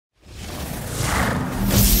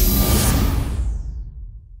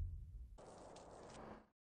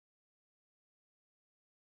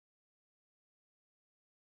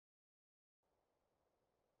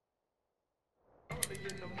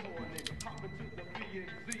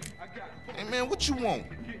Hey, man, what you want?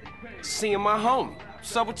 Seeing my homie.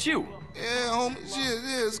 What's up with you? Yeah, homie.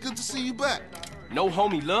 Yeah, it's good to see you back. No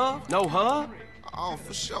homie love? No hug? Oh,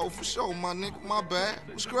 for sure, my nigga. My bad.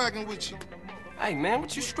 What's cracking with you? Hey, man,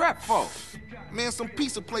 what you strapped for? Man, some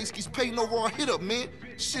pizza place keeps paying over our hit up, man.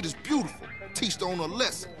 Shit is beautiful. Teach the owner a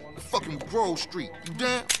lesson. The fucking Grove Street. You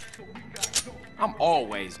down? I'm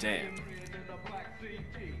always down.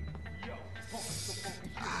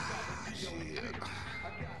 Yeah.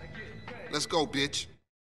 Let's go, bitch.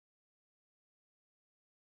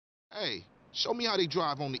 Hey, show me how they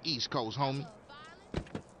drive on the East Coast, homie.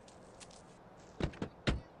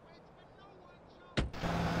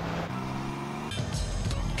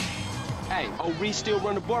 Hey, Reed still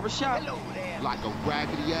run the barbershop? Hello there. Like a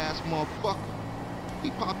raggedy-ass motherfucker. He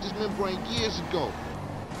popped his membrane years ago.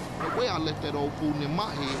 The way I left that old fool in my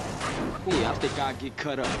head. Yeah, I think I'll get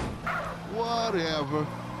cut up. Whatever.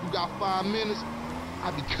 You got 5 minutes?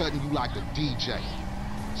 I be cutting you like a DJ.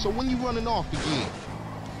 So when you running off again?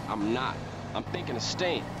 I'm not. I'm thinking of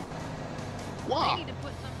staying. Why?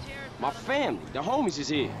 My family, the homies is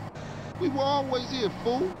here. We were always here,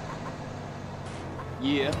 fool.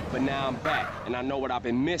 Yeah, but now I'm back, and I know what I've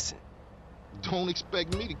been missing. Don't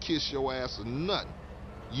expect me to kiss your ass or nothing.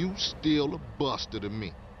 You still a buster to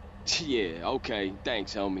me. Yeah, okay.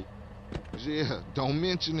 Thanks, homie. Yeah, don't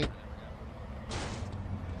mention it.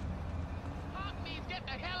 Get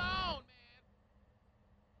the hell on, man.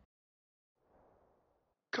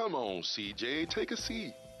 Come on, CJ, take a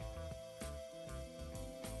seat.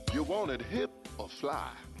 You wanted hip or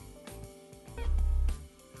fly?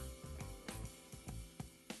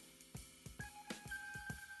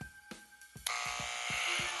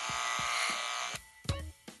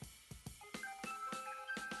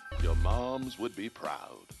 Your moms would be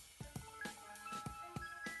proud.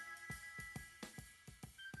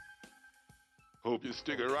 Hope you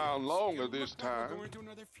stick around longer this time. We're going to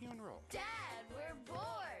another funeral. Dad, we're bored.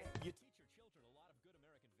 You teach your children a lot of good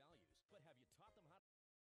American values, but have you taught them how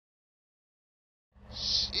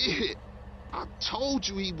to... Shit. I told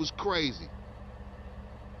you he was crazy.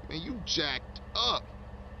 Man, you jacked up.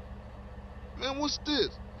 Man, what's this?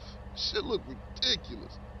 Shit look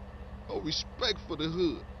ridiculous. No respect for the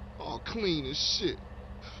hood. All clean as shit.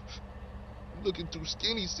 You looking too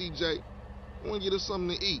skinny, CJ. I want to get us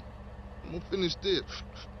something to eat. I'm gonna finish this,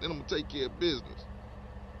 then I'm gonna take care of business.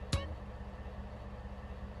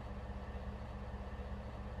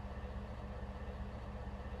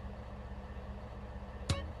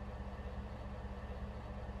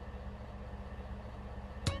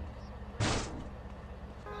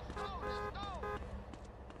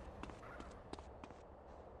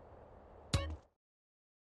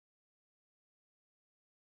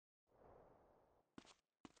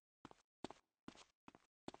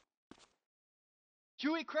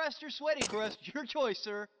 Chewy crust or sweaty crust, your choice,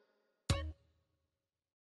 sir.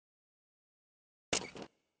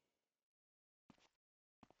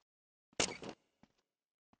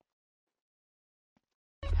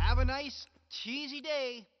 Have a nice, cheesy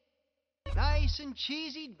day. Nice and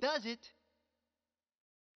cheesy does it.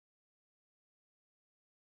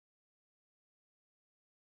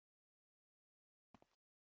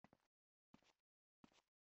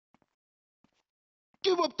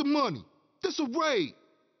 Give up the money. This a raid.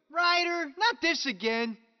 Ryder, not this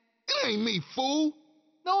again. It ain't me, fool.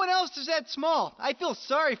 No one else is that small. I feel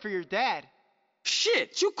sorry for your dad.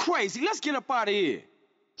 Shit, you crazy. Let's get up out of here.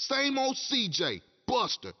 Same old CJ.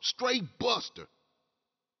 Buster. Straight buster.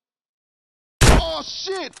 Oh,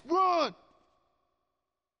 shit. Run.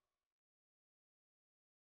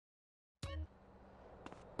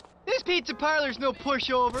 This pizza parlor's no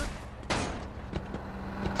pushover.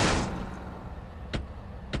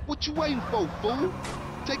 What you waiting for, fool?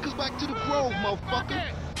 Take us back to the Grove,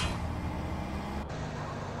 motherfucker.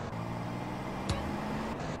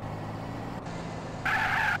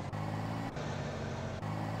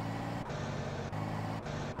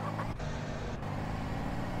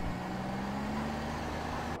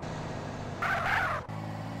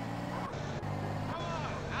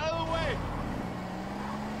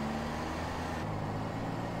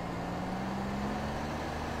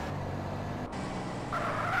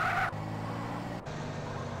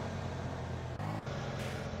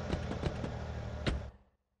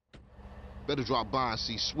 Better drop by and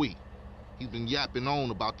see Sweet. He's been yapping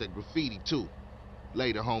on about that graffiti, too.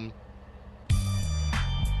 Later, homie.